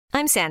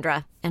I'm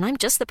Sandra, and I'm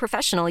just the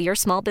professional your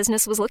small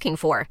business was looking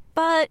for.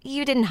 But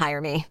you didn't hire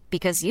me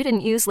because you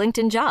didn't use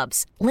LinkedIn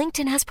Jobs.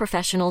 LinkedIn has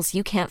professionals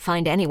you can't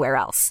find anywhere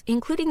else,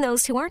 including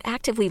those who aren't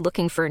actively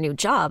looking for a new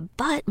job,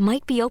 but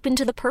might be open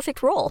to the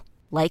perfect role,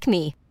 like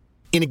me.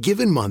 In a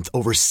given month,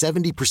 over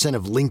 70%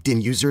 of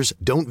LinkedIn users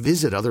don't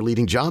visit other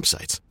leading job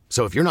sites.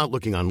 So if you're not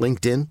looking on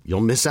LinkedIn,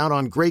 you'll miss out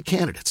on great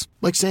candidates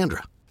like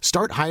Sandra.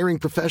 Start hiring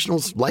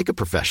professionals like a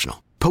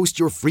professional. Post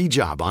your free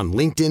job on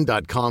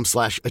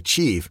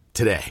linkedin.com/achieve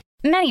today.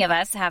 Many of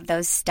us have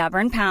those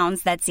stubborn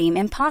pounds that seem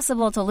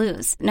impossible to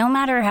lose, no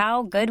matter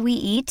how good we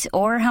eat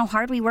or how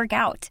hard we work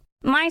out.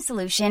 My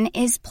solution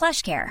is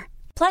PlushCare.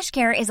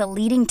 PlushCare is a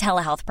leading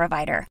telehealth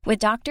provider with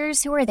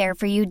doctors who are there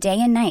for you day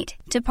and night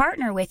to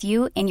partner with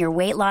you in your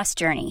weight loss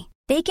journey.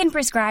 They can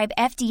prescribe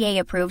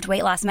FDA-approved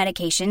weight loss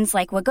medications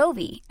like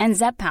Wegovy and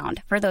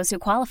Zepbound for those who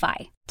qualify.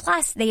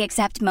 Plus, they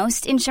accept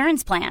most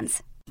insurance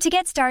plans. To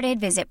get started,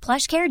 visit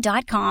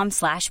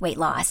plushcare.com/weight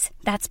loss.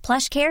 That's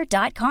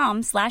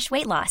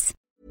plushcare.com/weight loss.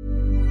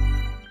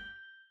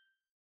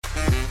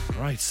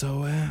 Right,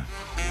 so,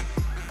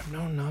 I've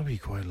known Nobby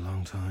quite a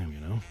long time, you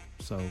know?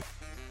 So,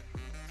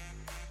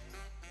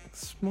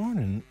 this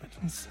morning, I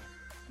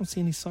don't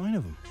see any sign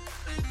of him.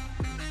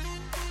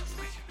 It's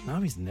like,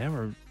 Nobby's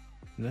never,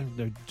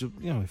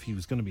 you know, if he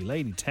was going to be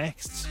late, he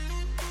texts.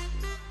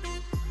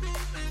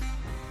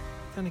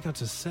 Then he got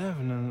to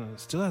 7 and I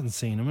still hadn't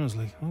seen him. And I was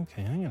like,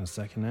 okay, hang on a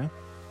second now.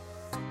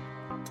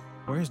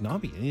 Where's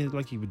Nobby? And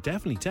he would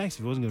definitely text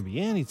if he wasn't going to be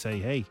in. He'd say,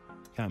 hey,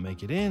 can't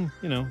make it in.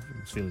 You know,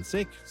 he's feeling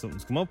sick.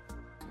 Something's come up.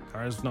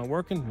 Car's not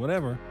working.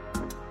 Whatever.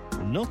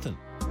 Nothing.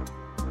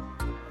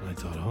 And I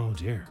thought, oh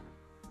dear.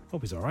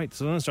 Hope he's all right.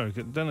 So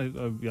then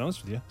I'll be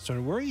honest with you, I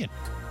started worrying.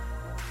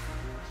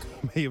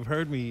 You may have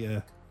heard me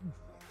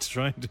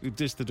trying to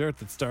dish the dirt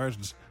that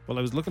started while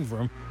I was looking for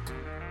him.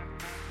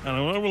 And I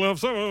will have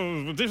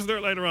some dish the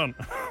dirt later on.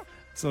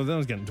 So then I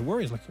was getting to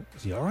worry. I was like,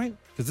 is he all right?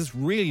 Because this is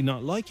really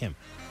not like him.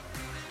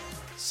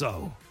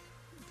 So,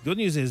 the good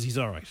news is he's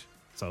all right.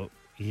 So,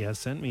 he has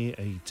sent me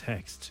a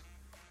text.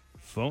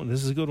 Phone.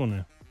 This is a good one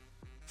now.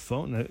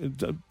 Phone.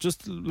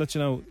 Just to let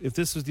you know, if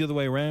this was the other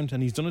way around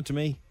and he's done it to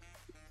me,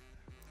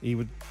 he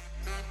would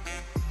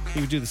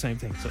do the same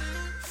thing. So,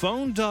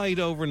 phone died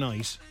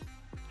overnight.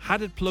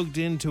 Had it plugged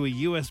into a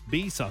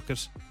USB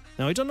socket.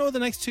 Now, I don't know what the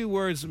next two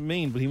words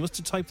mean, but he must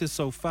have typed this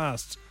so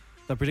fast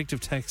that predictive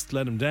text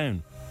let him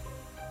down.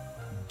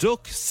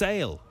 Duck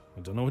sale.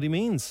 I don't know what he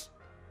means.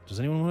 Does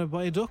anyone want to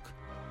buy a duck?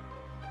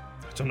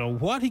 I don't know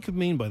what he could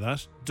mean by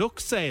that. Duck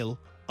sale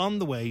on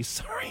the way.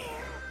 Sorry.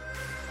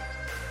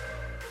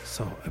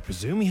 So, I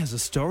presume he has a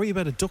story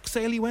about a duck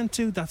sale he went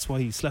to. That's why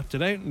he slept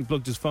it out and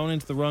plugged his phone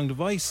into the wrong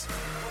device.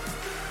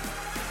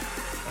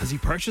 Has he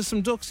purchased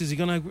some ducks? Is he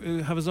going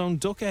to have his own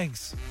duck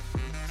eggs?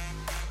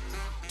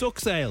 Duck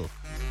sale.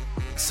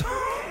 So,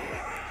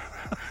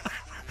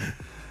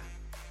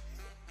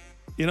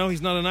 you know,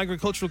 he's not an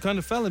agricultural kind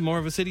of fella, more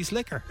of a city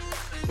slicker.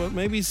 But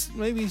maybe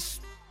he's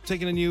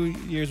taking a New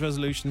Year's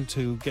resolution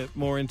to get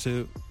more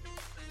into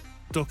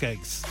duck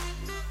eggs.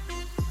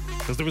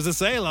 Because there was a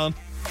sale on.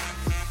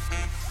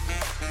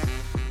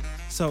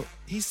 So,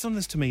 he's done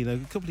this to me a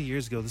couple of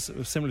years ago. This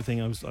a similar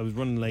thing. I was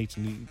running late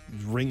and he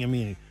was ringing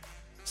me and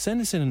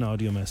send us in an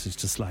audio message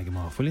to slag him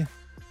off, will you?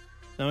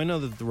 Now, I know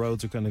that the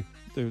roads are kind of,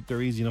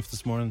 they're easy enough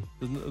this morning.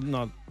 There's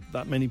not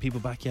that many people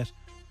back yet.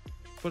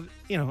 But,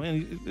 you know,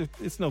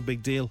 it's no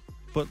big deal.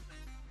 But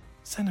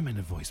send him in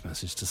a voice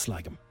message to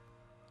slag him.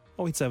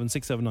 087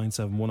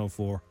 6797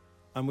 104.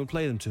 And we'll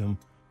play them to him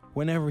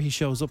whenever he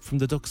shows up from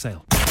the duck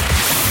sale.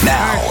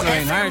 Now,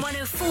 FM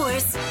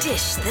 104's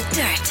Dish the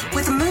Dirt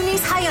with Mooney's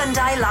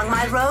Hyundai Long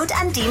Mile Road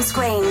and Dean's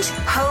Grange,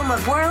 home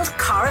of World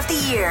Car of the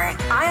Year,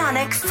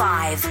 Ioniq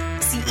 5.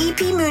 See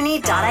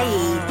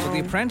epmooney.ie. So The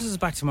Apprentice is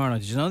back tomorrow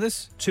night. Did you know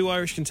this? 2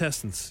 Irish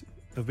contestants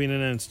have been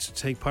announced to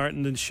take part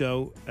in the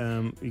show.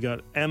 You got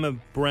Emma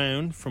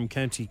Brown from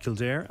County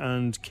Kildare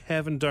and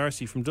Kevin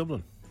Darcy from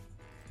Dublin.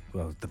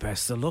 Well, the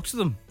best of luck to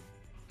them.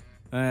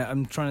 I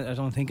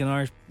don't think an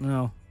Irish,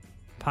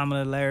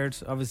 Pamela Laird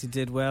obviously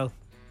did well.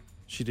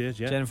 She did,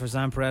 yeah. Jennifer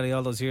Zamparelli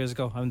all those years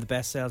ago. I'm the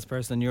best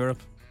salesperson in Europe.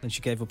 Then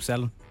she gave up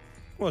selling.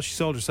 Well, she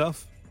sold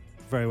herself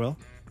very well.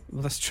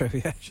 Well, that's true,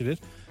 yeah. She did.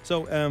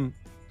 So,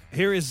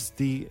 here is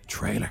the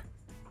trailer.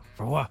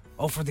 For what?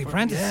 Oh, for The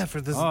Apprentice? Yeah,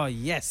 for this. Oh,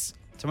 yes.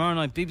 Tomorrow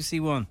night, BBC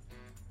One.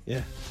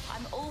 Yeah.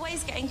 I'm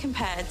always getting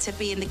compared to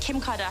being the Kim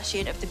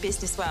Kardashian of the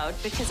business world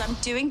because I'm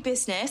doing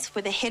business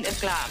with a hint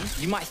of glam.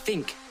 You might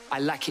think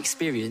I lack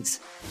experience,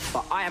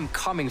 but I am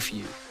coming for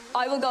you.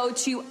 I will go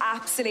to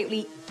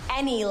absolutely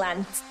any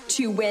length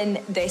to win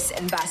this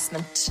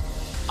investment.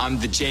 I'm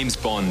the James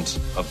Bond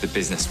of the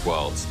business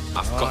world.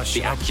 I've got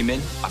the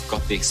acumen, I've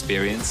got the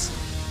experience,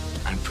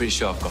 and I'm pretty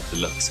sure I've got the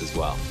looks as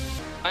well.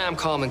 I am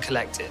calm and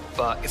collected,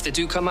 but if they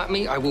do come at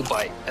me, I will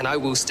bite and I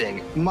will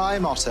sting. My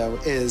motto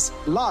is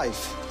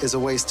life is a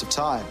waste of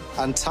time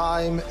and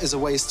time is a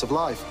waste of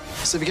life.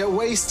 So if you get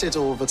wasted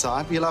all the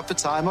time, you'll have the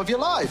time of your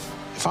life.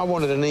 If I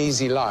wanted an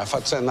easy life,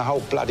 I'd send the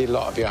whole bloody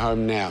lot of you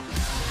home now.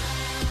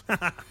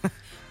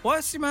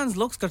 What's your man's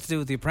looks got to do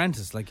with The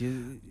Apprentice? Like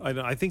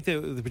I think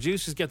the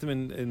producers get them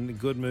in a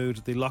good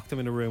mood. They lock them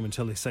in a room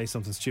until they say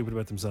something stupid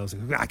about themselves. They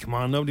go, come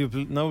on, nobody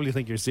will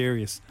think you're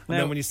serious. And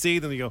then when you see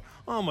them, you go,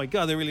 oh my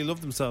God, they really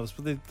love themselves.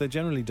 But they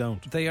generally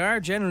don't. They are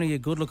generally a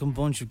good-looking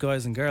bunch of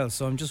guys and girls.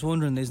 So I'm just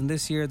wondering, isn't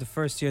this year the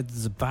first year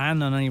there's a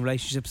ban on any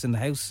relationships in the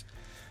house?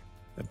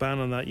 A ban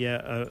on that,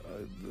 yeah.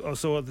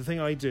 So the thing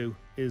I do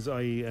is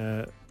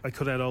I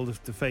cut out all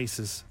the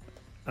faces.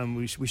 And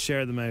we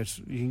share them out.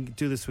 You can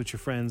do this with your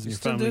friends and your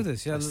family. You still do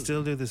this, yeah. I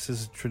still do this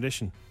as a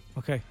tradition.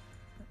 Okay.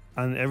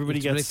 And everybody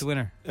gets the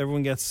winner.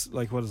 Everyone gets,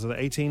 like, what is it,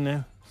 18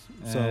 now?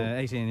 So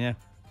 18, yeah.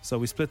 So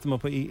we split them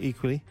up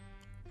equally,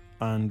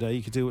 and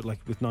you could do it like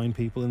with 9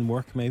 people in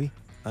work maybe,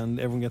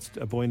 and everyone gets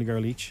a boy and a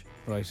girl each.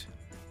 Right.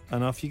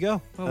 And off you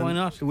go. Well, and why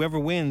not? Whoever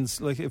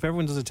wins, like if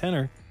everyone does a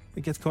tenner,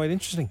 it gets quite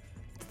interesting.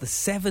 The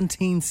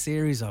 17th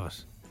series of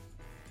it.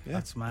 Yeah.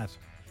 That's mad.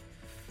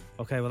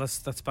 Okay, well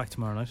that's back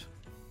tomorrow night.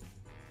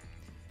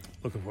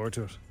 Looking forward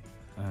to it.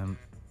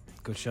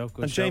 Good show.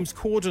 And James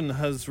Corden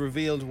has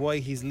revealed why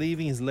he's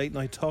leaving his late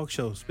night talk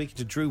show. Speaking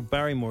to Drew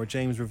Barrymore,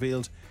 James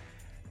revealed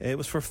it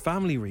was for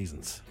family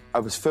reasons. I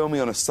was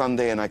filming on a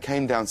Sunday and I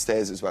came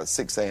downstairs, it was about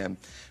 6 a.m,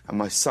 and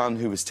my son,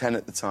 who was 10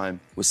 at the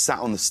time, was sat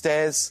on the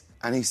stairs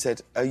and he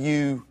said, "Are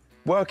you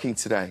working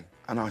today?"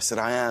 And I said,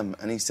 "I am."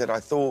 And he said, "I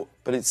thought,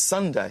 but it's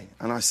Sunday."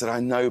 And I said,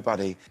 "I know,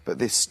 buddy, but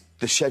the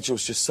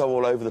schedule's just so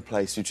all over the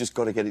place. We've just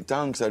got to get it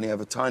done because I only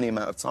have a tiny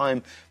amount of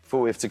time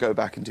before we have to go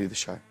back and do the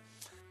show."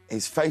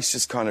 His face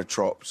just kind of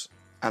dropped,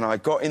 and I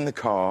got in the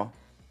car,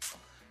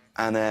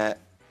 and I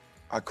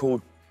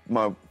called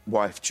my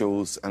wife,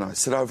 Jules, and I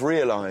said, "I've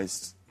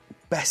realised,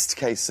 best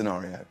case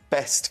scenario,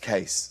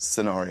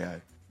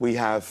 we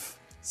have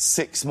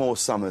 6 more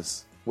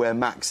summers where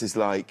Max is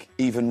like,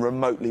 even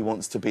remotely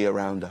wants to be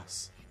around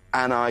us,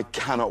 and I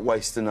cannot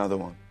waste another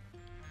one."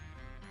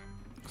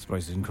 I'm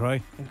surprised he didn't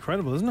cry.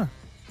 Incredible, isn't it?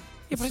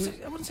 Yeah, but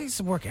I wouldn't say it's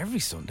to work every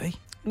Sunday.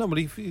 No, but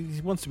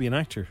he wants to be an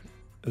actor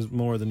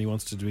more than he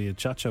wants to be a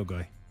chat show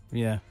guy.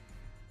 Yeah.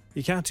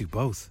 You can't do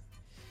both.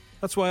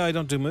 That's why I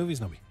don't do movies,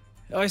 Nobby.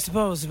 I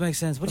suppose it makes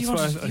sense. But you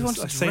want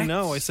to I say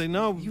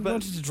no. You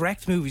wanted to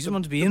direct movies. You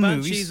want to be in the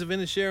movies. Banshees of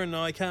Inisherin.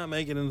 No, I can't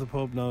make it in the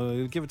pub.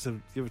 No, give it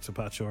to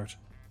Pat Short.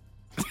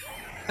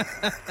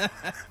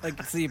 I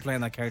can see you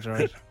playing that character,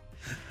 right?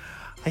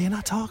 Are you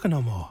not talking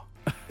no more?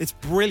 It's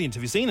brilliant.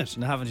 Have you seen it?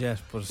 No, I haven't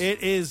yet. But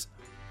it is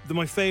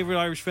my favourite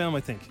Irish film,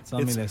 I think. It's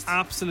on my list.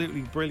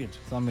 Absolutely brilliant.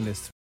 It's on my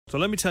list. So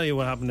let me tell you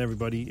what happened,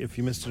 everybody. If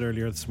you missed it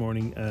earlier this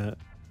morning,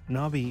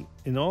 Nobby,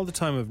 in all the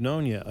time I've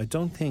known you, I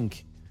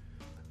think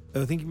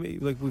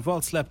like we've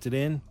all slept it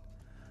in,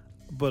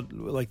 but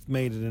like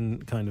made it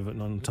in kind of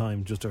on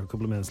time, just a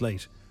couple of minutes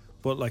late.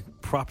 But like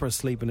proper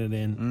sleeping it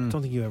in, I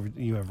don't think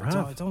you ever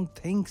have. I don't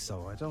think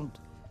so. I don't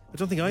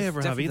think I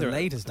ever have either.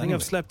 Latest, I think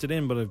I've slept it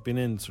in, but I've been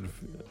in sort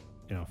of,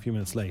 a few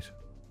minutes late.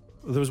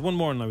 There was one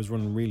morning I was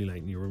running really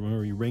late, and you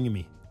remember you ringing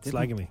me,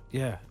 slagging me.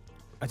 Yeah,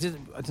 I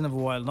didn't have a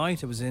wild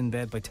night. I was in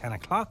bed by 10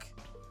 o'clock.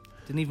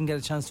 Didn't even get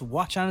a chance to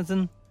watch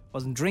anything.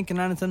 Wasn't drinking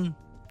anything.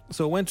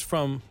 So it went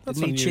from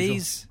didn't eat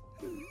cheese.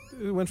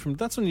 It went from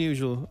that's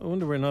unusual, I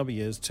wonder where Nobby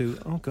is, to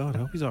oh God, I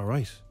hope he's all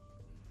right.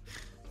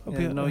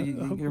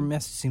 Your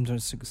message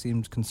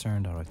seemed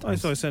concerned. All right. I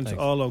sent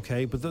all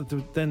okay, but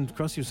then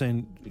Crossy was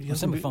saying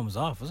my phone was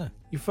off, was it?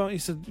 He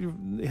said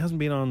he hasn't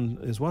been on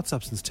his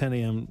WhatsApp since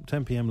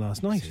 10 p.m.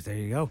 last night. So there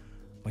you go.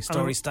 My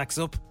story stacks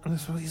up. And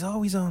he's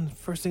always on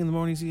first thing in the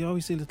morning. You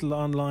always see a little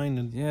online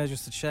and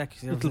just to check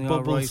little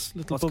bubbles,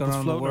 right, what's going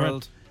on in the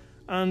world.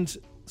 And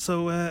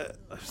so I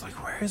was like,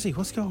 where is he?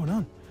 What's going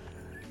on?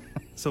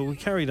 So we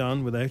carried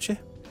on without you.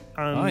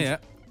 And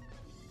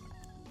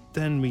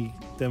Then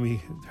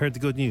we heard the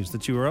good news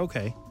that you were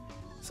okay.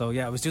 So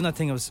I was doing that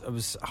thing. I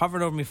was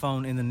hovering over my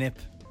phone in the nip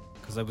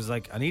because I was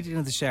like, I need to get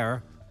into the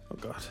shower. Oh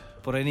God!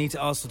 But I need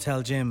to also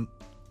tell Jim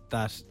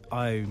that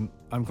I'm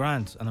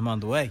grand and I'm on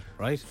the way.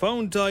 Right?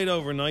 Phone died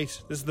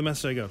overnight. This is the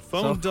message I got.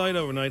 Phone died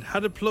overnight.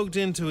 Had it plugged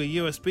into a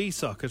USB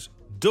socket.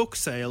 Duck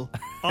sale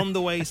on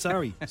the way.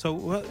 Sorry.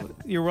 So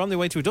you were on the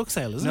way to a duck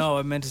sale, isn't it? No,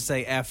 I meant to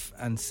say F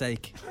and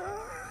sake.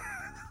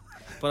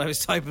 But I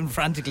was typing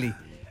frantically.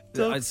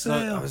 I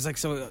was like,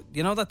 so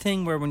you know that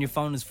thing where when your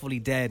phone is fully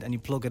dead and you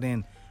plug it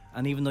in,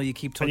 and even though you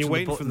keep touching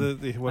the button, for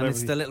the whatever, and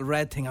it's the little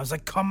red thing, I was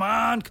like, come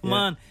on.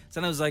 So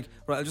then I was like,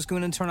 right, I'll just go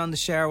in and turn on the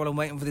shower while I'm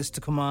waiting for this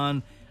to come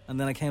on. And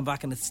then I came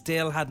back and it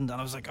still hadn't. And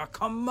I was like, oh,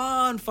 come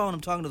on, phone.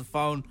 I'm talking to the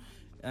phone.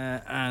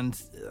 And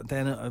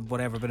then about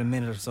a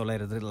minute or so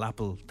later, the little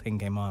Apple thing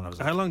came on. I was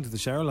like, how long did the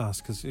shower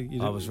last? Because it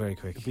was very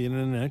quick. It'd be an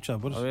in and out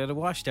job. I had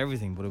washed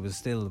everything, but it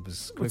was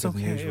quicker than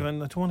usual. I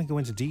don't want to go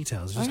into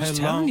details. I'm just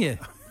telling you.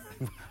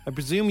 I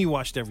presume you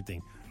washed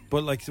everything,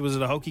 but like, was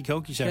it a hokey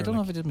cokey shower? I don't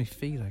know if I did my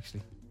feet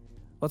actually.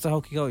 What's a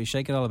hokey cokey?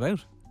 Shake it all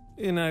about.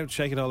 In and out,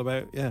 shake it all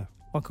about. Yeah.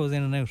 What goes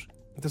in and out?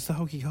 That's the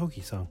hokey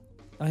cokey song.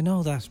 I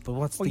know that, but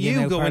what's the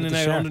you go in and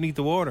out underneath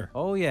the water?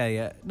 Oh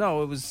yeah.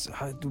 No, it was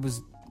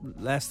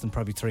less than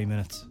probably 3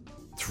 minutes.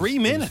 3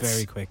 minutes? It was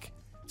very quick.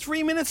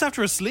 3 minutes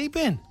after a sleep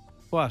in?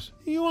 What?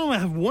 You want to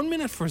have 1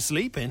 minute for a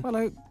sleep in?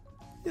 Well,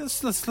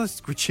 Yes,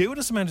 let's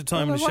gratuitous amount of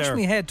time in the I washed shower.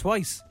 my head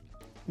twice.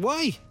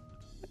 Why?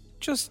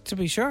 Just to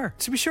be sure.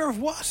 To be sure of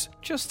what?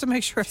 Just to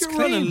make sure it's You're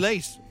clean. running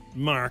late,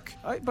 Mark.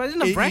 But I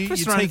didn't have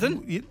breakfast or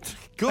anything.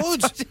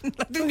 Good. I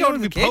didn't You go to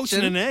be the poaching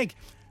kitchen. an egg.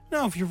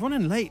 No, if you're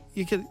running late,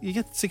 you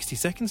get 60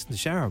 seconds in the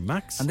shower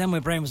max. And then my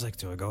brain was like,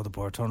 do I go to the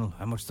Port Tunnel?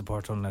 How much is the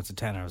Port Tunnel? Now it's a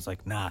 10. I was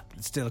like, nah,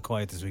 it's still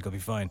quiet this week. I'll be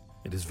fine.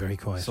 It is very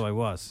quiet. So I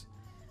was.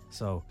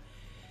 So,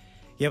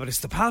 yeah, but it's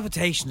the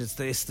palpitation. It's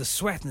the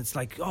sweat. And it's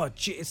like, oh,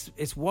 gee,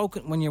 it's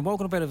woken. When you're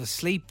woken up out of a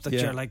sleep that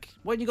you're like,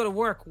 when you go to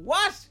work?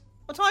 What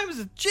time is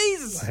it?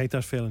 Jesus. I hate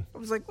that feeling. I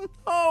was like,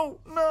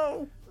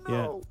 no.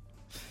 Yeah.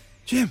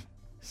 Jim.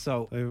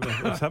 So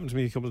it's happened to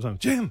me a couple of times.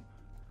 Jim,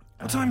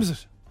 what time is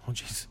it? Oh,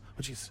 jeez.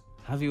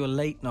 Have you a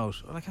late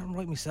note? Well, I can't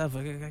write myself.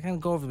 I can't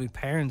go over to my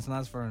parents and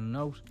ask for a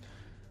note.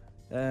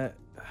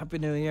 Happy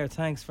New Year.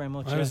 Thanks very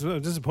much. I was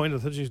disappointed.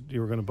 I thought you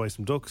were going to buy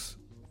some ducks.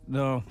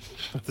 No.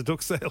 At the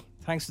duck sale.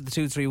 Thanks to the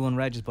 231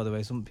 Regis, by the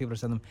way. Some people are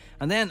sending them.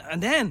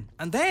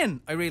 And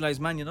then I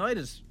realised Man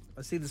United.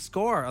 I see the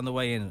score on the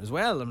way in as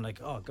well. I'm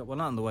like, oh, God, well,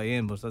 not on the way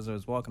in, but as I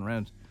was walking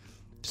around,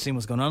 seeing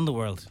what's going on in the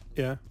world.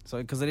 Yeah. So,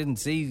 because I didn't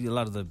see a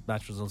lot of the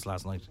match results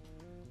last night.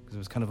 Because it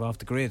was kind of off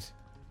the grid.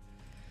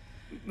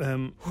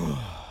 Man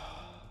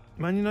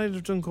United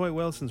have done quite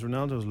well since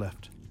Ronaldo's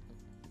left.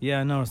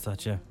 Yeah, I noticed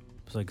that, yeah.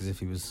 It's like as if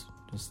he was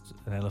just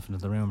an elephant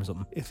in the room or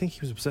something. I think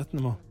he was upsetting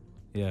them all.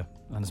 Yeah,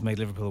 and it's made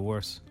Liverpool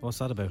worse. What's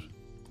that about?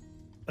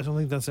 I don't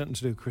think that's anything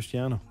to do with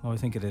Cristiano. Oh, I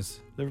think it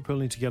is. Liverpool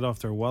need to get off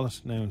their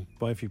wallet now and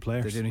buy a few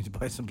players. They do need to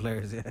buy some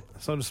players, yeah.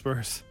 So do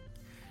Spurs.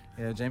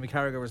 Yeah, Jamie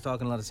Carragher was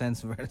talking a lot of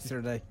sense about it the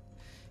other day.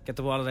 Get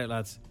the wallet out,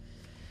 lads.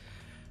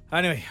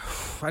 Anyway,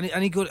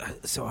 any good...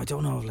 So I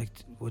don't know, like,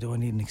 do I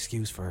need an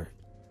excuse for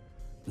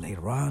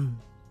later on?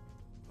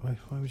 Why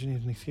would you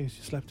need an excuse?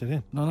 You slept it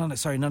in. No,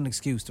 sorry, not an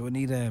excuse. Do I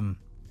need to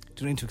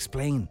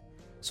explain?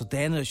 So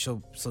then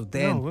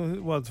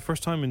No, well, the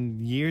first time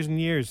in years and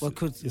years,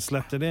 you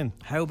slept it in.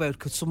 How about,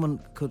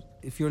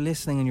 if you're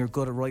listening and you're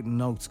good at writing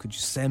notes, could you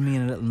send me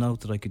in a little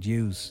note that I could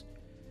use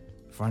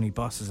for any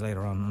bosses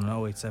later on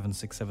 087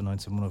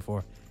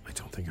 679 I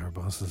don't think our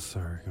bosses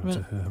are going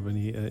to have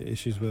any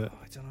issues with it.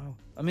 I don't know.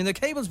 I mean, the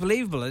cable's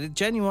believable. It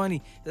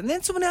genuinely... And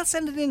then someone else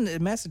sent it in a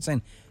message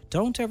saying,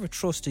 don't ever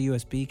trust a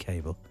USB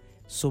cable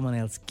someone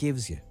else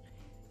gives you.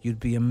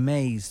 You'd be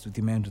amazed with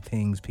the amount of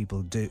things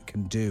people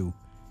can do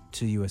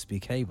to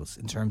USB cables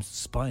in terms of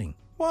spying.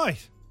 Why?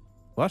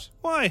 What?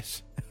 Why?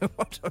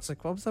 What? I was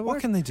like, what was that word?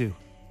 What can they do?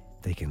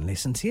 They can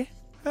listen to you.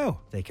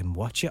 How? They can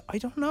watch you. I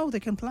don't know. They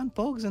can plant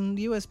bugs in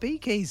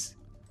USB keys.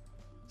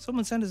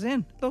 Someone sent us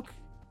in. Look,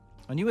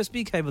 on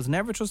USB cables,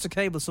 never trust a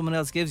cable someone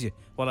else gives you.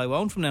 Well, I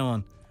won't from now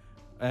on.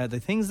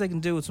 The things they can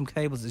do with some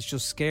cables is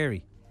just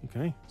scary.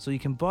 Okay. So you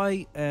can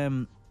buy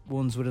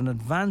ones with an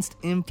advanced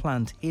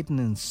implant hidden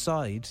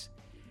inside,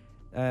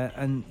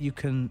 and you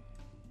can...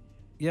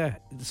 Yeah,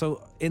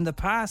 so in the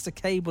past, a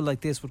cable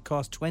like this would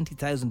cost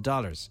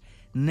 $20,000.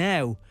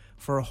 Now,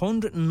 for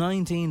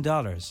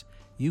 $119,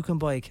 you can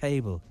buy a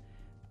cable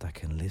that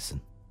can listen.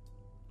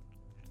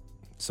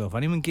 So if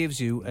anyone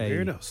gives you a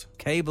Weirdos.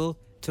 Cable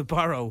to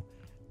borrow,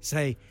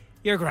 say,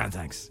 you're grand,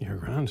 thanks. You're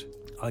grand.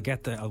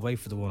 I'll wait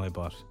for the one I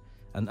bought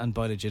and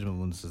buy legitimate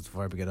ones, as the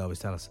fire brigade always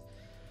tell us.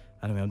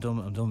 Anyway, I'm done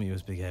with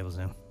USB cables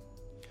now.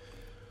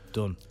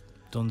 Done.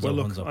 Well,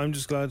 look, I'm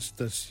just glad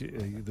that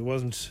there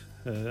wasn't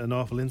an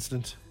awful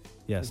incident.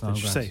 Yes, that I'm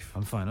you're grand. safe.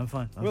 I'm fine.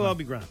 I'll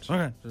be grand.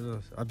 Okay.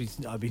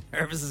 I'll be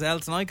nervous as hell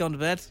tonight going to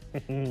bed.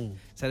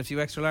 Set a few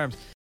extra alarms.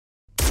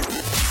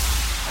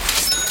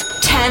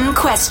 10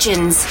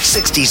 questions.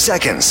 60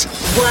 seconds.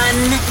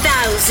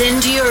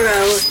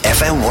 €1,000.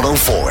 FM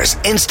 104's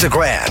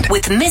Instagram.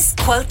 With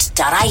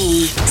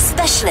misquote.ie.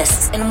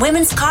 Specialists in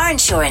women's car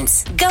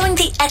insurance. Going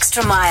the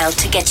extra mile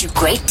to get you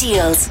great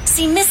deals.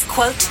 See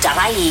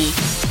misquote.ie.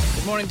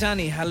 Good morning,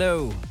 Danny.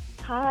 Hello.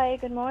 Hi,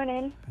 good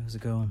morning. How's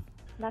it going?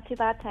 Not too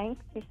bad,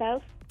 thanks.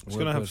 Yourself? She's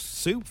going to have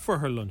soup for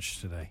her lunch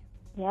today.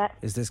 Yeah.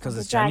 Is this because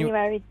it's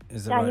January?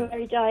 Is it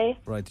January joy.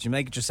 Right. Did you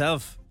make it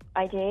yourself?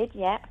 I did,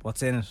 yeah.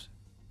 What's in it?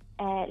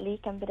 Leek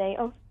and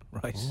potato.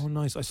 Right. Oh,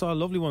 nice. I saw a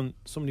lovely one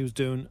somebody was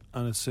doing,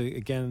 and it's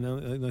again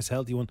a nice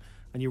healthy one.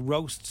 And you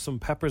roast some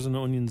peppers and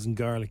onions and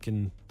garlic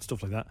and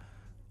stuff like that.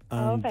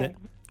 And okay.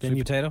 then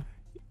you potato.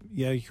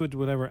 Yeah, you could do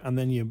whatever, and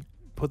then you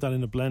put that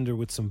in a blender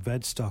with some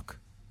veg stock.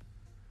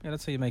 Yeah,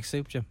 that's how you make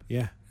soup, Jim.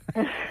 Yeah.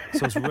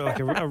 So it's like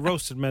a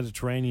roasted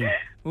Mediterranean.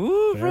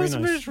 Ooh, very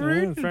roasted nice.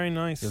 Mediterranean. Very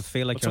nice. You'll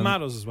feel like but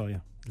tomatoes as well, yeah.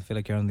 You'll feel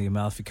like you're on the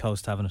Amalfi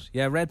Coast having it.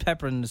 Yeah, red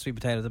pepper and the sweet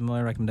potato. That's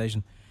my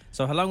recommendation.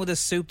 So how long will this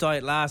soup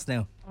diet last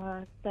now?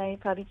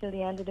 Probably till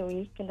the end of the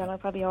week, and then I'll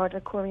probably order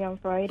curry on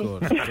Friday.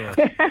 Good.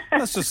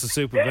 That's just a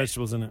soup with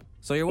vegetables in it.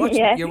 So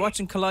you're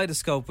watching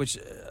Kaleidoscope, which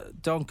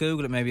don't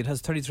Google it. Maybe it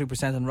has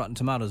 33% on Rotten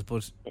Tomatoes,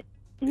 but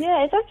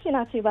yeah, it's actually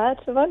not too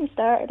bad. I've only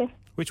started it.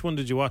 Which one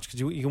did you watch?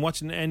 Because you can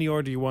watch it in any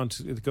order you want.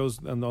 It goes,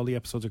 and all the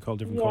episodes are called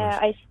different colours.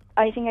 Yeah,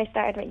 I think I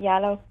started with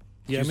yellow.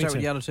 Yeah, you me start too.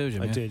 with yellow too,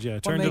 Jim. I did. Yeah,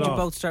 what turned made it you off.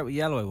 both start with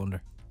yellow? I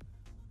wonder.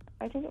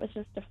 I think it was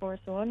just the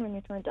first one when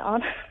you turned it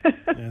on. Yeah,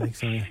 I think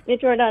so. Yeah. You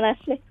turned on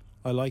Ashley.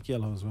 I like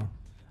yellow as well.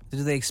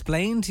 Do they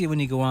explain to you when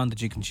you go on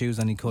that you can choose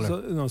any colour? So,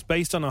 no, it's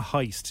based on a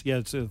heist. Yeah,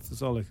 it's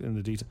all in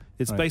the detail.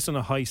 It's based on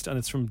a heist, and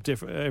it's from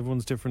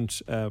everyone's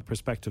different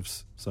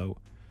perspectives. So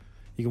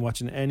you can watch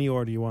in any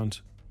order you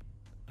want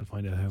and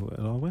find out how it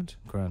all went.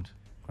 Grand.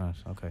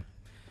 Okay.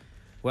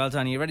 Well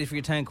done. You ready for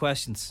your 10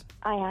 questions?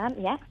 I am,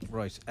 yeah.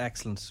 Right,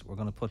 excellent. We're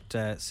going to put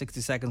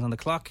 60 seconds on the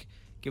clock.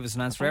 Give us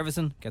an answer for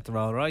everything. Get them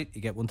all right.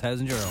 You get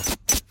 €1,000.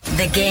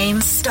 The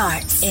game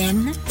starts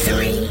in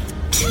 3,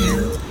 2,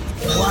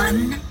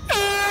 1.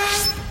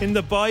 In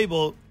the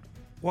Bible,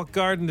 what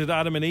garden did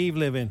Adam and Eve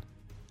live in?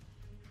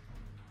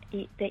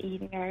 The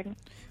Eden Garden.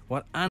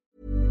 What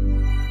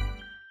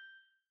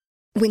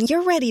When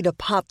you're ready to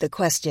pop the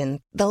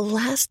question, the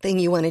last thing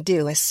you want to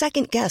do is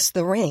second-guess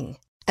the ring.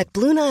 At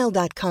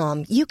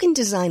BlueNile.com, you can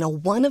design a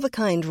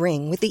one-of-a-kind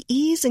ring with the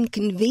ease and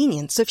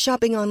convenience of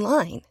shopping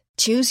online.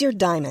 Choose your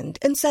diamond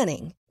and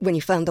setting. When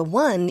you find the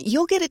one,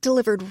 you'll get it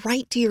delivered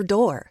right to your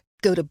door.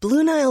 Go to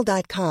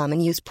BlueNile.com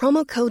and use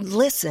promo code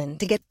LISTEN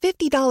to get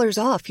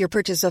 $50 off your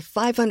purchase of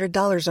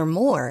 $500 or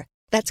more.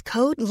 That's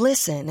code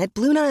LISTEN at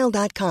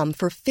BlueNile.com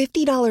for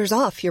 $50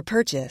 off your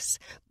purchase.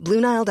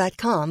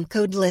 BlueNile.com,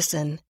 code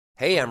LISTEN.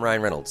 Hey, I'm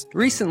Ryan Reynolds.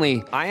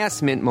 Recently, I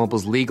asked Mint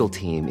Mobile's legal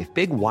team if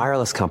big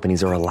wireless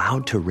companies are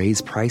allowed to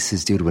raise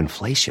prices due to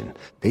inflation.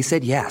 They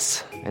said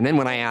yes. And then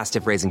when I asked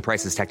if raising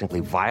prices technically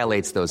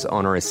violates those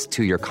onerous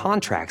 2-year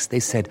contracts, they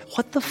said,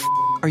 "What the f***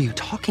 are you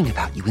talking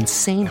about, you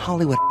insane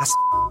Hollywood ass?"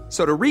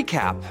 So to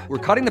recap, we're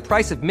cutting the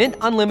price of Mint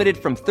Unlimited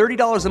from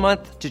 $30 a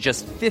month to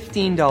just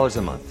 $15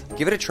 a month.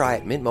 Give it a try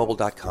at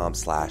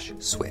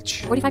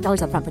mintmobile.com/switch.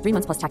 $45 up front for 3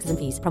 months plus taxes and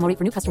fees. Promo rate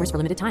for new customers for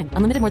limited time.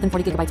 Unlimited more than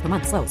 40 gigabytes per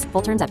month. Slows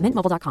full terms at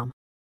mintmobile.com.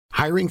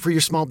 Hiring for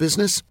your small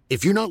business?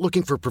 If you're not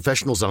looking for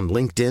professionals on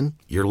LinkedIn,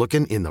 you're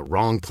looking in the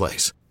wrong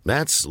place.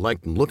 That's like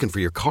looking for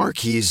your car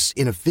keys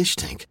in a fish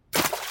tank.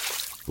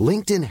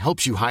 LinkedIn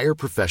helps you hire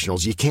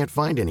professionals you can't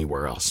find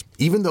anywhere else,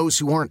 even those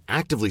who aren't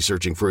actively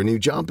searching for a new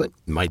job but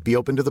might be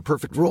open to the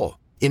perfect role.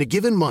 In a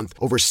given month,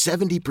 over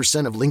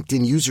 70% of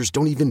LinkedIn users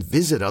don't even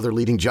visit other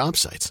leading job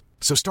sites.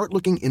 So start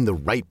looking in the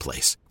right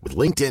place. With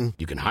LinkedIn,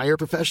 you can hire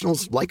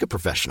professionals like a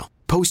professional.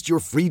 Post your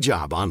free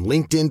job on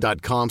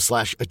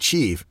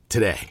linkedin.com/achieve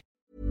today.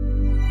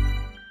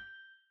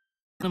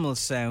 Animal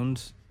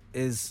sound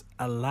is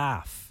a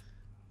laugh.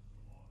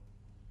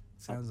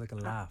 Sounds like a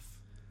laugh.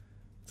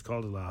 It's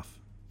called a laugh.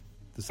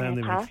 The sound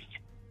they make.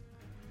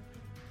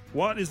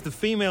 What is the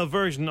female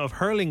version of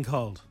hurling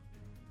called?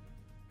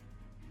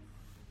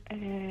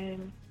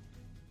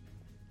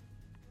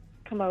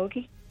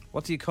 Camogie.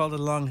 What do you call the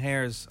long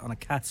hairs on a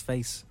cat's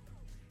face?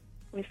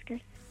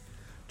 Whiskers.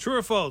 True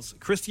or false?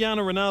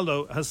 Cristiano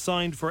Ronaldo has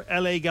signed for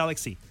LA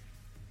Galaxy.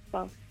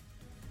 False.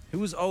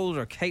 Who is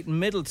older, Kate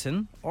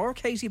Middleton or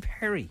Katy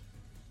Perry?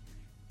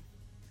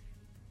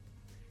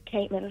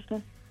 Kate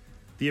Middleton.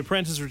 The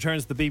Apprentice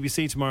returns to the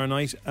BBC tomorrow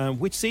night.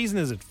 Which season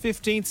is it?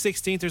 15th,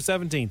 16th or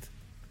 17th?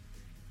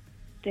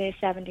 The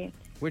 17th.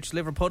 Which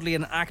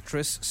Liverpudlian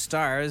actress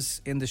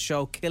stars in the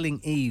show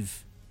Killing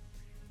Eve?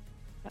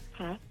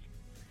 Pass.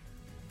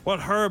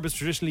 What herb is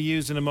traditionally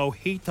used in a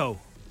mojito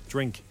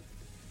drink?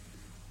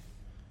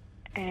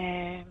 Oh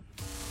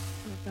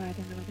God, I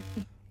don't know this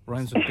one.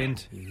 Rhymes with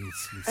bint. You'd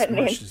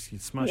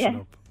smash Yeah. it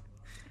up.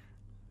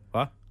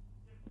 What?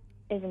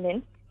 Isn't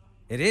it?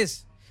 It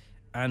is.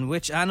 And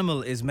which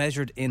animal is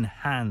measured in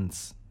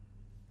hands?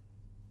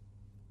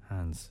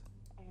 Hands.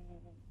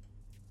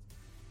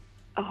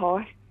 A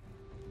horse.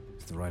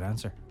 It's the right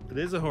answer. It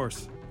is a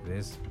horse. It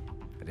is.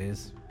 It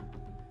is.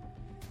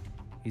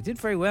 You did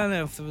very well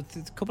now. With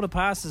a couple of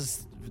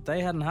passes, if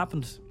they hadn't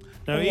happened.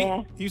 Now,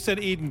 Yeah. you said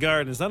Eden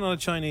Garden. Is that not a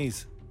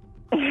Chinese?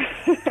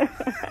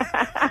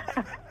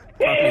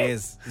 Probably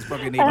is. It's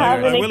probably an Eden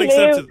I Garden. will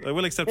accept it. I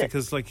will accept it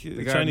because, like,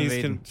 Garden of Chinese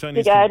Eden. can.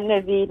 Chinese The Garden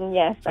of Eden,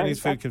 yes. Chinese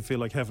food can feel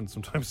like heaven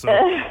sometimes. So.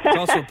 It's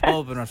also a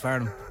pub in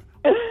Farnham.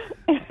 I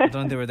don't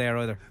think they were there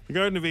either. The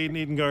Garden of Eden,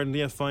 Eden Garden,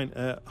 yeah, fine.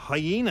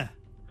 Hyena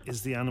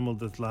is the animal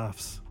that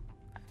laughs.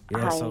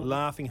 Yeah, so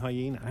laughing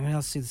hyena. I mean,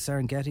 I'll see the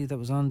Serengeti that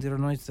was on the other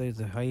night.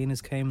 The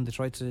hyenas came and they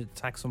tried to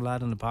attack some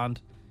lad in the pond,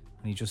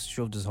 and he just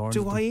shoved his horns.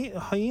 Do at them.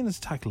 hyenas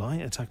attack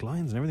lions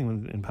and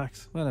everything in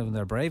packs? Well, when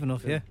they're brave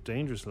enough, yeah.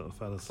 Dangerous little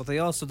fellas. But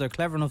they're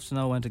clever enough to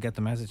know when to get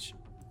the message.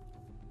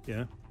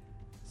 Yeah.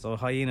 So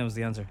hyena was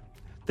the answer.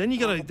 Then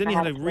you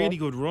had a really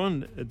good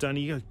run,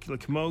 Danny. You got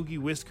Camogie,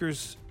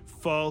 Whiskers,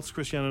 false.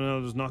 Cristiano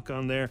Ronaldo's not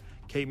gone there.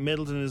 Kate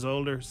Middleton is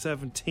older.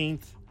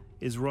 17th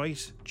is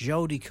right.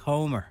 Jodie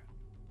Comer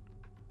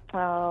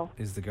Oh,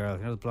 is the girl.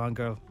 You know the blonde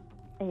girl?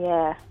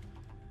 yeah.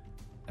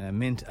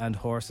 Mint and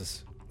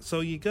horses. So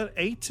you got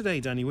 8 today,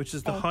 Danny, which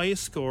is the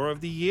highest score of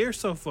the year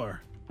so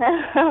far.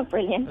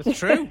 Brilliant. That's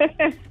true.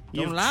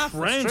 You've Don't laugh.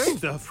 That's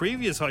trounced true. the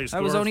previous highest That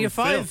score. was only from a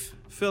 5. Phil.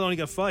 Phil only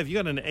got 5. You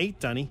got an 8,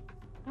 Danny.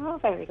 Oh,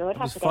 very good. It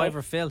was Happy 5 days.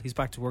 or Phil. He's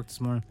back to work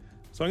this morning.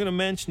 So I'm going to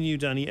mention you,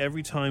 Danny,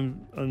 every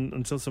time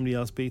until somebody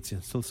else beats you.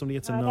 Until somebody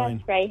gets a 9.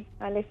 That's great.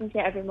 I listen to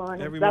you every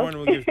morning. Every morning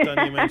we'll give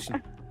Danny a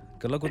mention.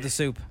 Good luck with the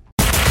soup.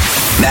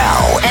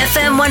 Now.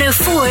 FM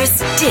 104's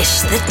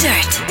Dish the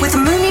Dirt with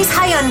Mooney's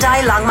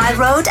Hyundai Longmire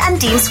Road and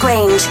Dean's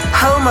Grange,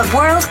 home of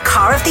World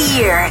Car of the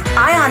Year,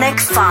 Ioniq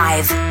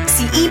 5.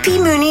 See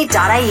epmooney.ie.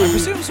 I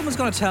presume someone's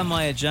going to tell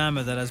Maya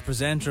Jama that as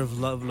presenter of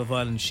Love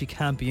Island, she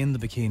can't be in the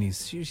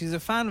bikinis. She's a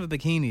fan of a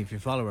bikini if you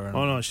follow her.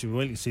 Oh no, she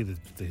will. You see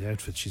the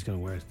outfit she's going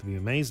to wear. It'll be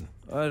amazing.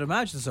 I'd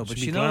imagine so, but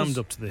she knows, knows glammed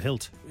up to the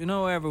hilt. You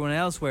know everyone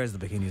else wears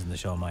the bikinis in the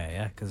show, Maya,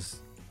 yeah?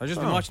 Because I've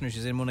just been watching her.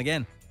 She's in one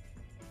again.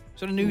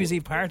 She's at a New Year's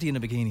Eve party in a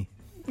bikini.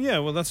 Yeah,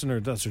 well, that's her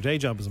day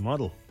job as a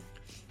model.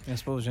 I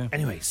suppose, yeah.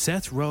 Anyway,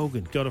 Seth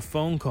Rogen got a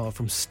phone call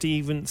from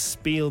Steven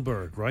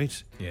Spielberg,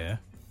 right? Yeah.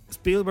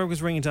 Spielberg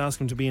was ringing to ask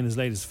him to be in his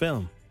latest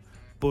film,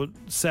 but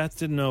Seth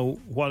didn't know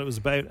what it was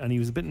about, and he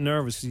was a bit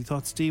nervous because he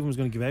thought Steven was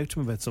going to give out to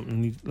him about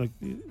something.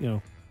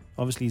 And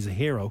obviously he's a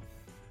hero,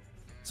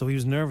 so he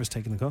was nervous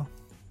taking the call.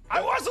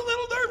 I was a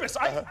little nervous.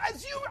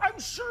 I'm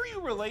sure you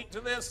relate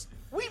to this.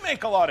 We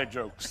make a lot of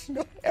jokes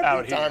out here.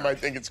 Every time I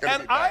think it's going to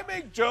be And I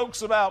make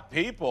jokes about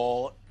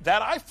people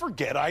that I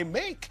forget I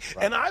make.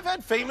 Right. And I've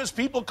had famous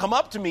people come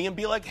up to me and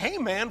be like, hey,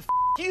 man,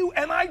 you.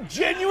 And I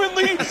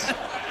genuinely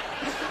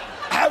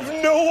have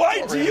no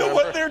idea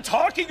what they're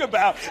talking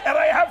about. And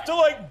I have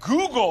to,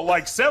 Google,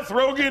 Seth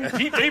Rogen,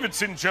 Pete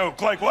Davidson joke.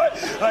 Like, what?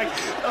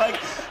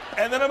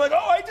 And then I'm like, oh,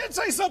 I did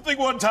say something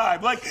one time.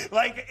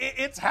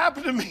 It's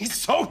happened to me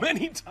so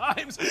many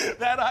times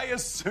that I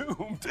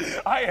assumed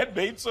I had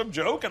made some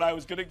joke and I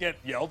was going to get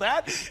yelled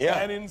at. Yeah.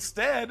 And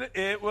instead,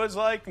 it was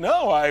like,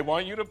 no, I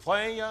want you to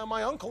play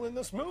my uncle in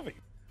this movie.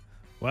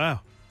 Wow.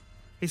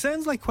 He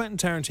sounds like Quentin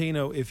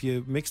Tarantino if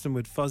you mixed him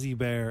with Fozzie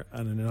Bear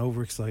and an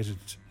overexcited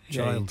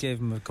child. Gave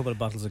him a couple of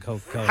bottles of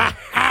Coca-Cola.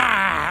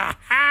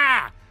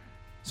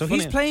 So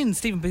he's playing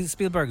Steven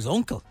Spielberg's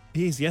uncle.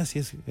 Yes. So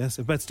this is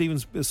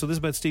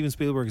about Steven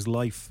Spielberg's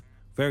life.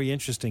 Very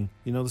interesting.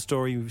 You know the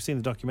story. We've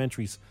seen the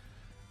documentaries.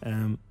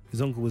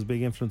 His uncle was a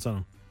big influence on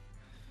him.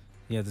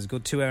 Yeah, there's a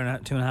good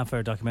 2.5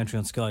 hour documentary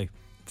on Sky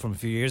from a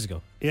few years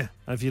ago. Yeah,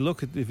 and if you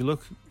look,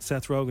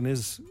 Seth Rogen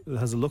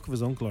has a look of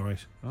his uncle, all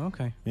right.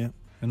 Okay. Yeah,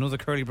 another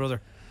curly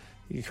brother.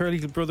 Curly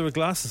brother with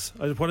glasses.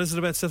 What is it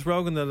about Seth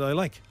Rogen that I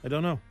like? I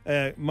don't know.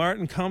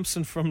 Martin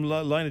Compston from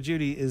Line of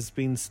Duty is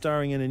been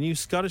starring in a new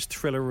Scottish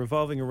thriller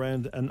revolving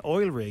around an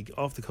oil rig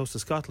off the coast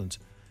of Scotland.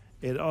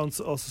 It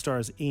also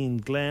stars Ian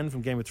Glenn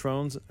from Game of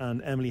Thrones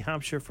and Emily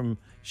Hampshire from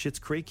Schitt's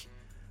Creek.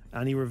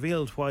 And he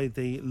revealed why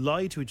they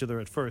lied to each other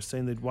at first,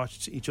 saying they'd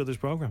watched each other's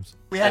programmes.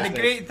 We had a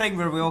great thing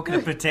where we all kind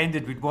of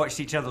pretended we'd watched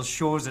each other's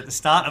shows at the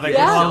start of it.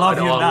 Yeah. I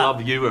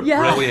love you were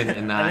brilliant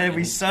in that. And then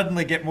we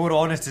suddenly get more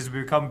honest as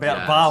we become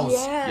better pals.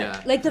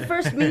 Yeah. Like the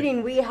first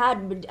meeting we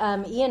had,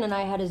 Ian and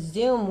I had a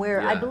Zoom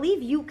where I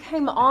believe you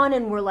came on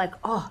and were like,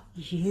 oh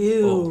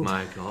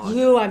my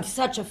God. I'm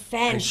such a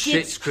fan. And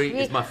Schitt's Creek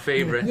is my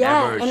favourite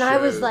ever and show. I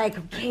was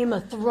like, Game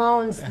of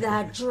Thrones,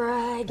 that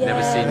dragon.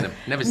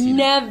 Never seen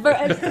them.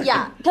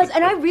 Yeah.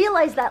 And I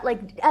realized that,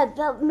 at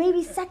the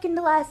maybe second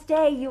to last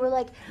day, you were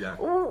like,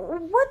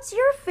 what's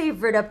your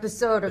favorite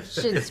episode of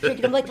Schitt's Creek?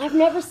 And I'm like, I've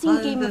never seen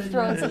Game of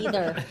Thrones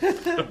either.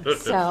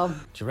 So.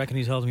 Do you reckon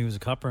he told him he was a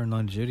copper in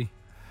Line of Duty?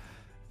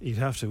 He'd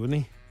have to, wouldn't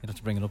he? He'd have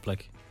to bring it up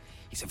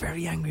he's a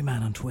very angry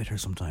man on Twitter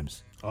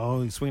sometimes.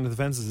 Oh, he's swinging at the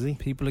fences, is he?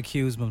 People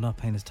accuse him of not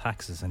paying his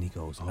taxes and he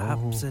goes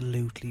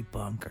absolutely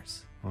bonkers.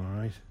 All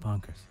right.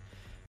 Bonkers.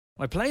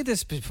 I played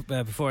this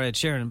before Ed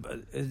Sheeran, but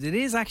it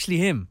is actually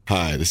him.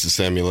 Hi, this is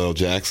Samuel L.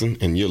 Jackson,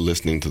 and you're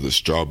listening to the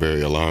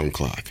Strawberry Alarm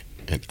Clock,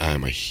 and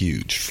I'm a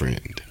huge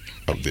friend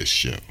of this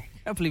show. I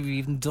can't believe he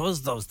even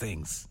does those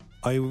things.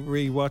 I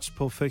rewatched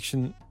Pulp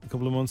Fiction a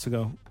couple of months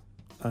ago,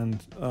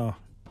 and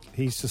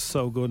he's just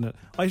so good in it.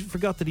 I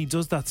forgot that he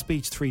does that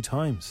speech 3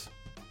 times.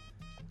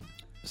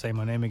 Say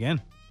my name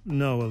again?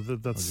 No, well,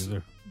 that's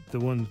the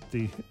one,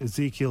 the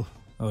Ezekiel.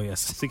 Oh, yes.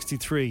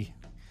 63.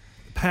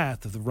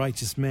 Path of the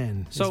righteous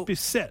men is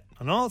beset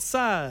on all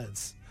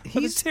sides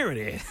by the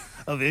tyranny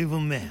of evil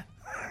men.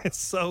 It's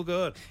so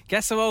good.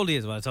 Guess how old he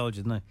is? Well, I told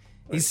you, didn't I?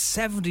 He's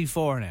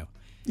 74 now.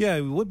 Yeah,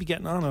 we would be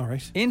getting on all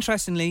right.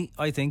 Interestingly,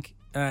 I think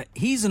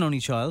he's an only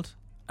child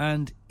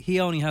and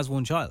he only has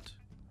one child.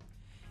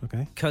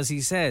 Okay. Because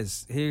he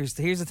says, here's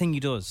the thing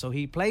he does. So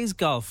he plays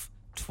golf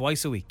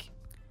twice a week.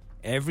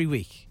 Every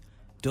week.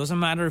 Doesn't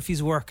matter if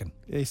he's working.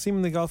 Yeah, you see him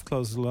in the golf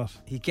clothes a lot.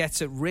 He gets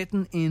it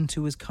written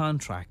into his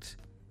contract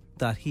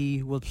that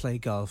he will play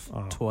golf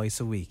twice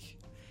a week.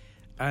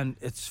 And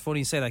it's funny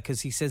you say that because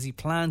he says he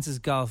plans his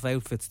golf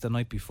outfits the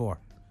night before.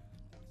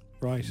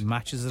 Right. He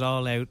matches it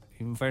all out.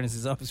 In fairness,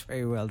 he's always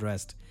very well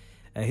dressed.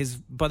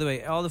 By the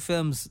way, all the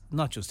films,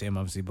 not just him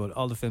obviously, but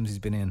all the films he's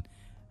been in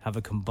have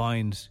a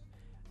combined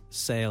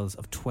sales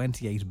of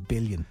 $28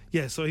 billion.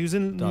 Yeah, so he was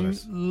in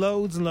loads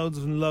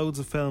and loads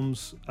of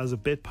films as a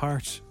bit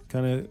part,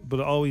 kind of, but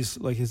always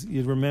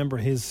you'd remember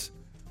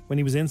when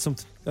he was in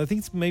something. I think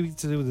it's maybe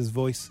to do with his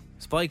voice.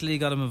 Spike Lee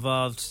got him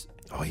involved.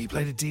 Oh, he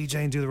played a DJ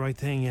and Do the Right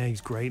Thing. Yeah,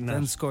 he's great in that.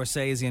 Then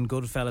Scorsese and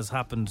Goodfellas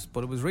happened,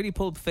 but it was really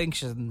Pulp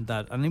Fiction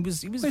and he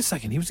was. Wait a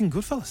second, he was in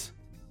Goodfellas.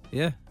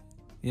 Yeah,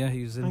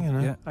 he was in. Hang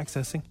on,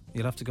 accessing.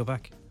 You'll have to go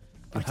back.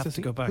 I'll have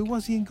to go back. Who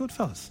was he in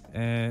Goodfellas?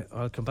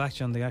 I'll come back to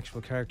you on the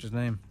actual character's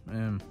name.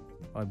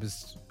 I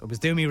was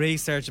doing my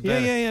research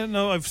about Yeah.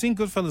 No, I've seen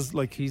Goodfellas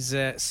like he's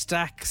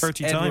Stax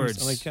 30 Edwards.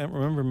 times, and I can't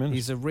remember a minute.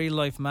 He's a real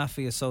life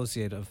mafia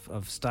associate of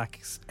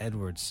Stax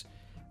Edwards,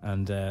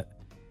 and yeah,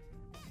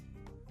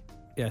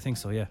 I think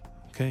so. Yeah,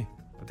 okay,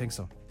 I think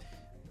so.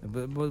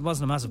 But it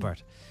wasn't a massive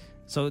part.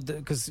 So,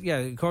 because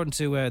according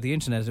to the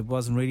internet, it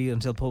wasn't really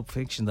until Pulp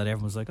Fiction that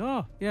everyone was like,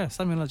 "Oh, yeah,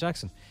 Samuel L.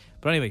 Jackson."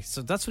 But anyway,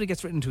 so that's what he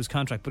gets written into his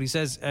contract. But he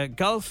says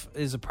golf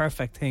is a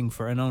perfect thing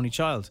for an only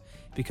child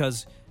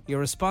because you're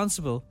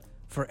responsible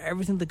for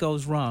everything that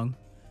goes wrong,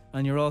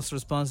 and you're also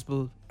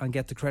responsible and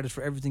get the credit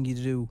for everything you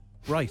do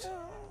right.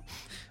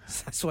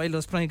 That's why he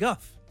loves playing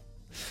golf.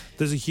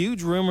 There's a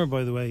huge rumor,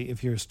 by the way,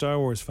 if you're a Star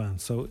Wars fan.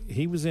 So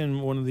he was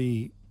in one of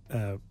the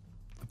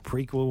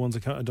prequel ones. I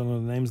don't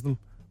know the names of them.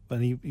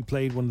 And he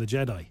played one of the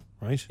Jedi,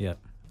 right? Yeah.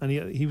 And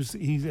he was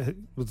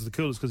the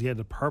coolest because he had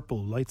a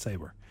purple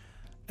lightsaber.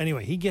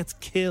 Anyway, he gets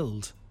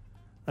killed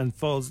and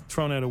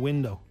thrown out a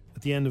window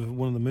at the end of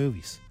one of the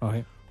movies.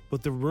 Okay.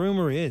 But the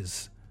rumor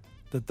is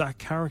that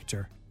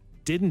character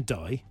didn't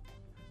die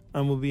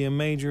and will be a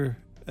major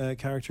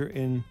character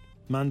in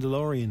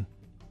Mandalorian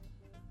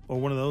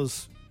or one of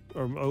those,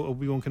 or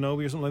Obi-Wan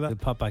Kenobi or something like that.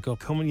 They pop back up.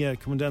 Coming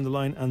down the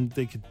line, and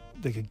they could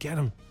get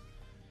him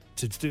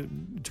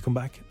to come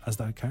back as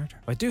that character.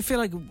 I do feel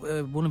like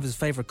one of his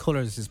favourite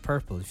colours is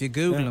purple. If you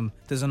Google him,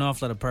 there's an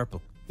awful lot of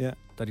purple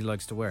that he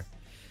likes to wear.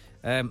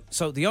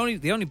 So the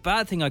only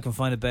bad thing I can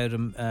find about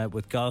him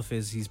with golf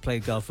is he's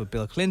played golf with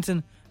Bill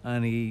Clinton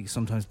and he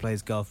sometimes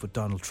plays golf with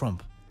Donald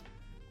Trump.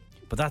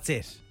 But that's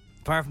it.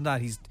 Apart from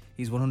that, he's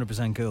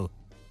 100% cool.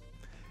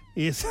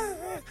 He is.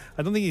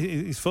 I don't think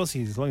he's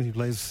fussy as long as he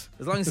plays.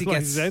 As long as he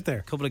gets out there.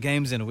 A couple of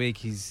games in a week,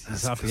 he's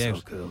happy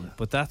out. Cool.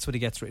 But that's what he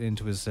gets written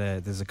into his.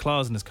 There's a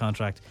clause in his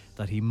contract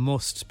that he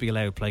must be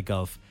allowed to play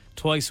golf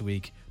twice a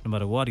week, no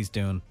matter what he's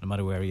doing, no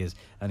matter where he is.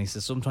 And he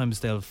says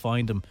sometimes they'll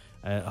find him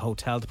a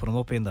hotel to put him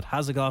up in that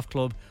has a golf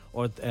club,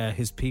 or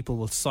his people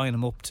will sign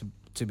him up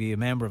to be a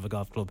member of a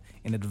golf club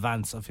in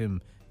advance of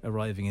him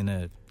arriving in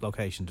a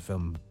location to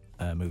film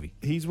movie.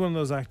 He's one of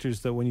those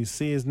actors that when you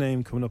see his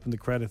name coming up in the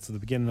credits at the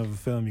beginning of a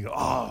film, you go,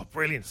 "Oh,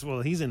 brilliant!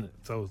 Well, he's in it,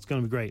 so it's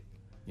going to be great."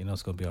 You know,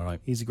 it's going to be all right.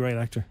 He's a great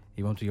actor.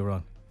 He won't do you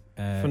wrong.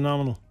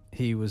 Phenomenal.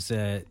 He was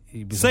Say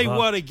involved.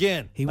 what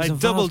again? He was I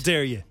involved. double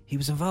dare you. He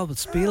was involved with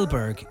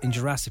Spielberg in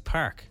Jurassic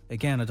Park.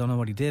 Again, I don't know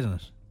what he did in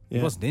it. He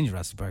wasn't in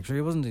Jurassic Park. Sure,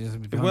 he wasn't.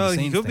 Well,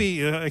 he could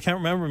be. I can't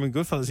remember him in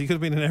Goodfellas. He could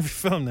have been in every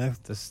film now.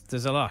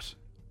 There's a lot.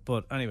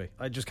 But anyway,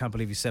 I just can't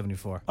believe he's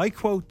 74. I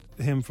quote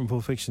him from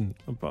Pulp Fiction,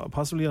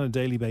 possibly on a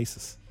daily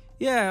basis.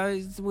 Yeah,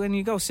 when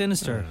you go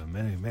sinister.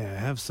 May I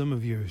have some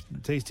of your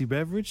tasty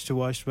beverage to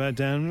wash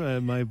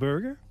down my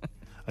burger?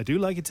 I do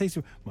like a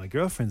tasty... My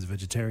girlfriend's a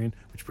vegetarian,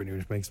 which pretty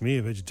much makes me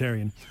a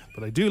vegetarian,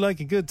 but I do like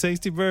a good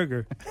tasty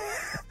burger.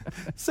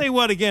 Say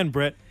what again,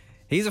 Brett?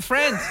 He's a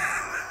friend.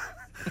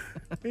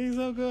 He's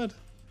so good.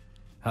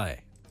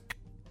 Hi,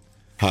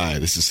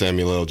 this is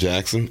Samuel L.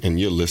 Jackson, and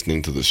you're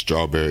listening to the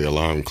Strawberry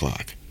Alarm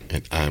Clock,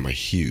 and I'm a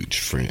huge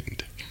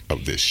friend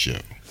of this show.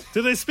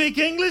 Do they speak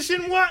English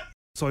in what?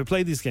 So I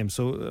play these games.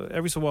 So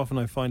every so often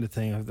I find a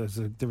thing.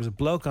 There was a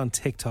bloke on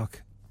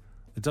TikTok.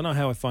 I don't know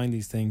how I find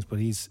these things, but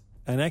he's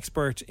an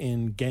expert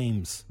in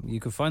games. You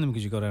could find them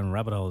because you go down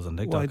rabbit holes on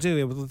TikTok. Well, I do,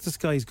 yeah, but this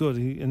guy's good.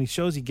 And he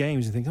shows you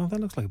games. You think, oh, that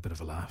looks like a bit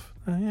of a laugh.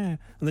 Oh, yeah.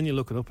 And then you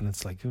look it up and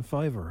it's like a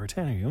 $5 or a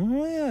 $10. You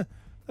go, oh, yeah.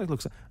 That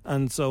looks...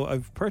 And so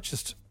I've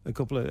purchased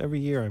every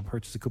year I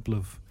purchase a couple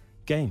of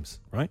games,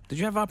 right? Did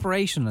you have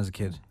Operation as a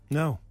kid?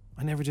 No,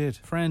 I never did.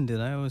 Friend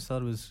did. I always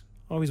thought it was...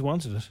 Always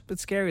wanted it. A bit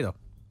scary though.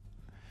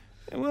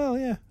 Well,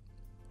 yeah.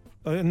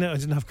 I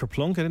didn't have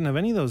Kerplunk. I didn't have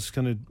any of those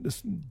kind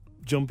of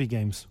jumpy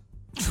games.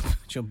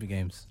 Jumpy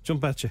games.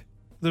 Jump at you.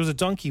 There was a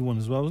donkey one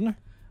as well, wasn't there?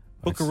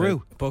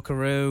 Buckaroo.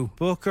 Buckaroo.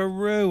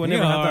 I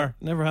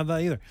never had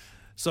that either.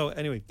 So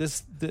anyway,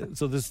 there's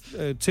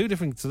two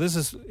different. So this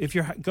is if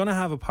you're going to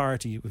have a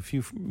party with a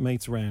few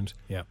mates around,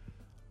 yeah,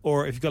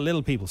 or if you've got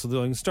little people. So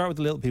I can start with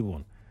the little people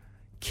one.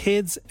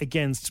 Kids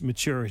against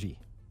maturity.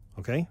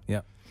 Okay.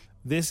 Yeah.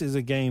 This is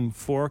a game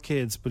for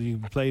kids, but you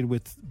can play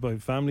it by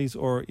families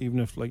or even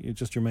if like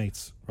just your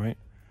mates, right?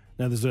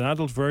 Now there's an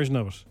adult version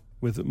of it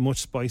with much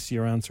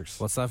spicier answers.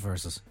 What's that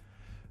versus?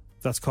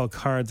 That's called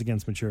Cards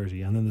Against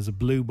Maturity. And then there's a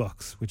blue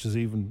box, which is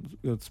even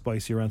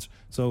spicier answer.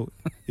 So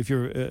if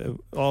you're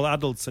all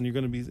adults and you're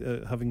going to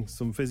be having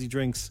some fizzy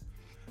drinks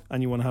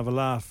and you want to have a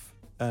laugh,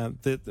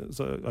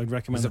 so I'd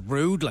recommend Is it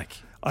rude? Like,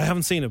 I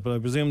haven't seen it, but I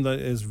presume that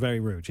is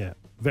very rude. Yeah,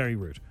 very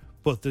rude.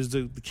 But there's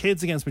the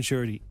Kids Against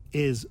Maturity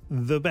is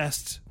the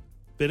best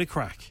bit of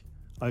crack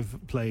I've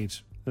played.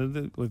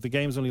 The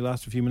games only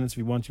last a few minutes. If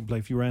you want, you can play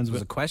a few rounds of it.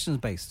 Was it questions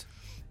based?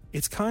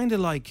 It's kind of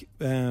like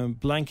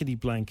blankety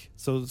blank.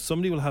 So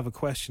somebody will have a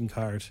question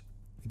card,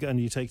 and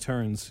you take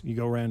turns. You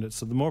go around it.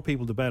 So the more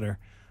people, the better,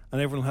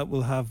 and everyone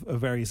will have a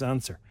various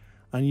answer.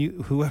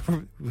 And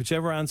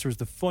whichever answer is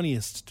the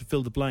funniest to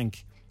fill the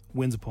blank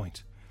wins a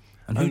point.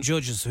 And who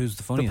judges who's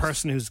the funniest? The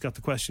person who's got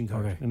the question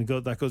card. And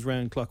that goes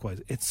round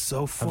clockwise. It's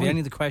so fun. Have you any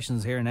of the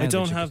questions here now? I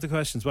don't have the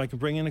questions, but I can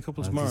bring in a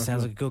couple tomorrow. It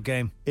sounds like a good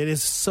game. It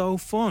is so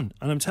fun.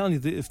 And I'm telling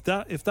you, if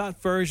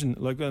that version,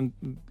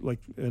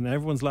 and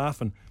everyone's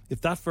laughing,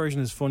 if that version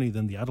is funny,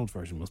 then the adult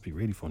version must be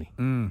really funny.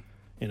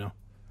 You know.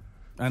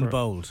 And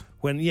bold.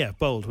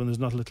 Bold, when there's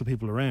not little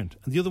people around.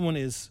 And the other one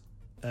is,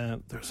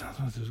 there's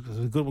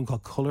a good one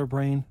called Colour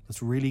Brain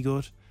that's really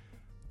good.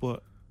 And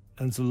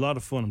it's a lot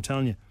of fun, I'm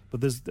telling you. But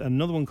there's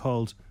another one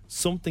called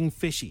Something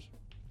Fishy.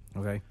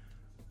 Okay.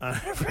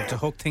 To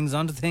hook things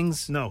onto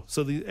things? No.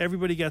 So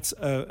everybody gets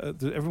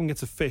everyone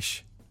gets a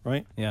fish,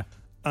 right? Yeah.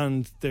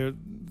 And they're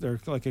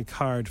like a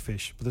card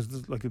fish, but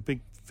there's like a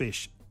big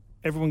fish.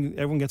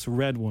 Everyone gets a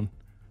red one,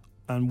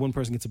 and one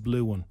person gets a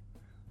blue one,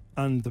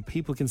 and the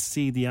people can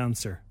see the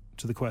answer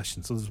to the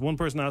question. So there's one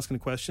person asking a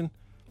question,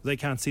 but they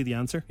can't see the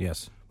answer.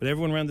 Yes. But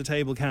everyone around the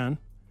table can,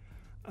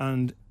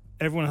 and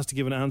everyone has to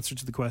give an answer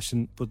to the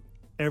question, but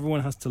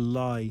everyone has to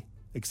lie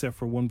except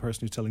for one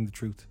person who's telling the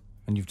truth.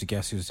 And you have to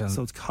guess who's telling.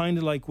 So it's kind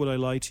of like Would I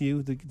Lie to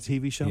You, the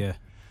TV show. Yeah.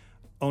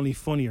 Only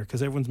funnier,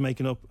 because everyone's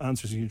making up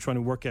answers and you're trying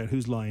to work out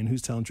who's lying,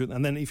 who's telling the truth.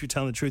 And then if you're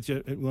telling the truth,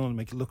 it will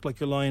make it look like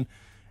you're lying.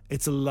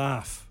 It's a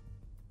laugh.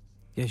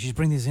 Yeah, you should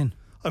bring these in.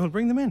 I will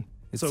bring them in.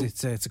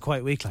 It's a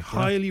quiet week.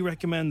 Highly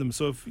recommend them.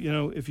 So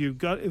if you've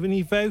got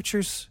any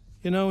vouchers,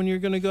 and you're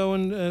going to go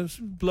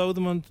and blow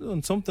them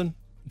on something,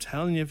 I'm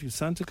telling you, if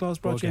Santa Claus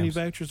brought you any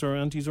vouchers, or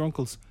aunties or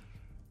uncles,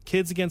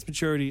 Kids Against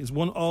Maturity has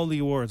won all the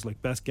awards,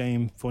 like best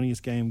game,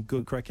 funniest game,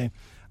 good correct game,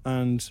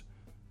 and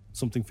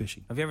Something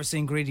Fishy. Have you ever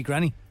seen Greedy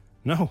Granny?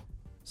 No.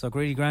 So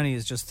Greedy Granny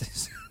is just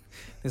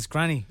this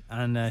granny,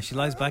 and she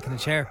lies back in a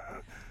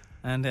chair,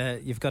 and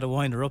you've got to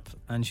wind her up,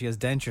 and she has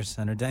dentures,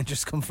 and her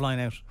dentures come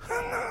flying out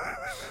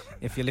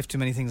if you lift too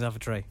many things off a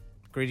tray.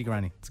 Greedy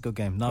Granny. It's a good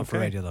game. Not for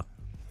radio though,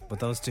 but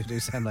those two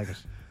do sound like it.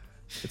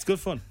 It's good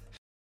fun.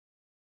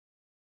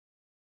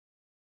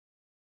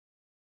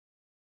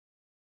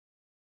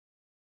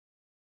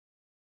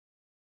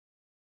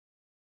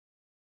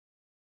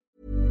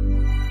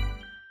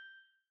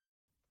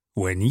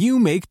 When you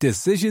make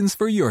decisions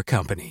for your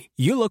company,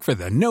 you look for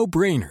the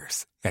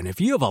no-brainers. And if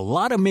you have a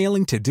lot of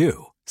mailing to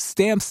do,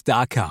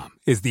 Stamps.com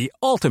is the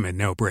ultimate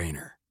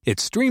no-brainer. It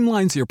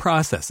streamlines your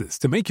processes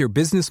to make your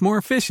business more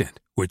efficient,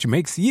 which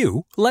makes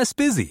you less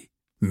busy.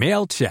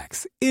 Mail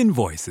checks,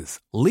 invoices,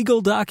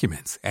 legal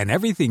documents, and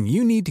everything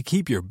you need to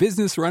keep your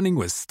business running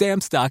with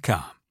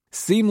Stamps.com.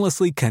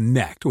 Seamlessly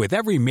connect with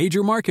every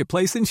major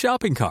marketplace and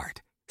shopping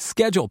cart.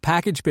 Schedule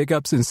package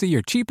pickups and see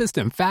your cheapest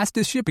and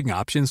fastest shipping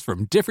options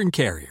from different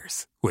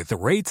carriers, with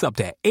rates up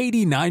to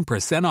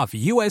 89% off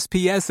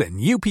USPS and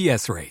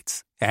UPS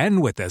rates.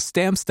 And with the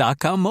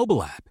Stamps.com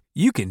mobile app,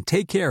 you can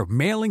take care of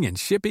mailing and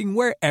shipping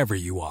wherever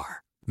you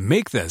are.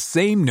 Make the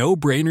same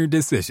no-brainer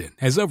decision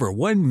as over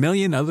 1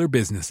 million other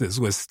businesses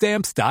with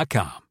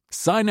Stamps.com.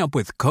 Sign up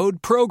with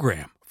code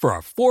PROGRAM for a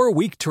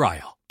 4-week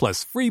trial,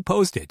 plus free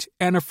postage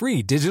and a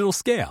free digital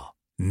scale.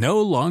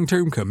 No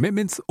long-term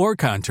commitments or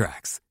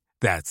contracts.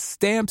 That's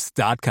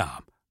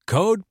Stamps.com.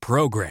 Code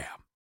PROGRAM.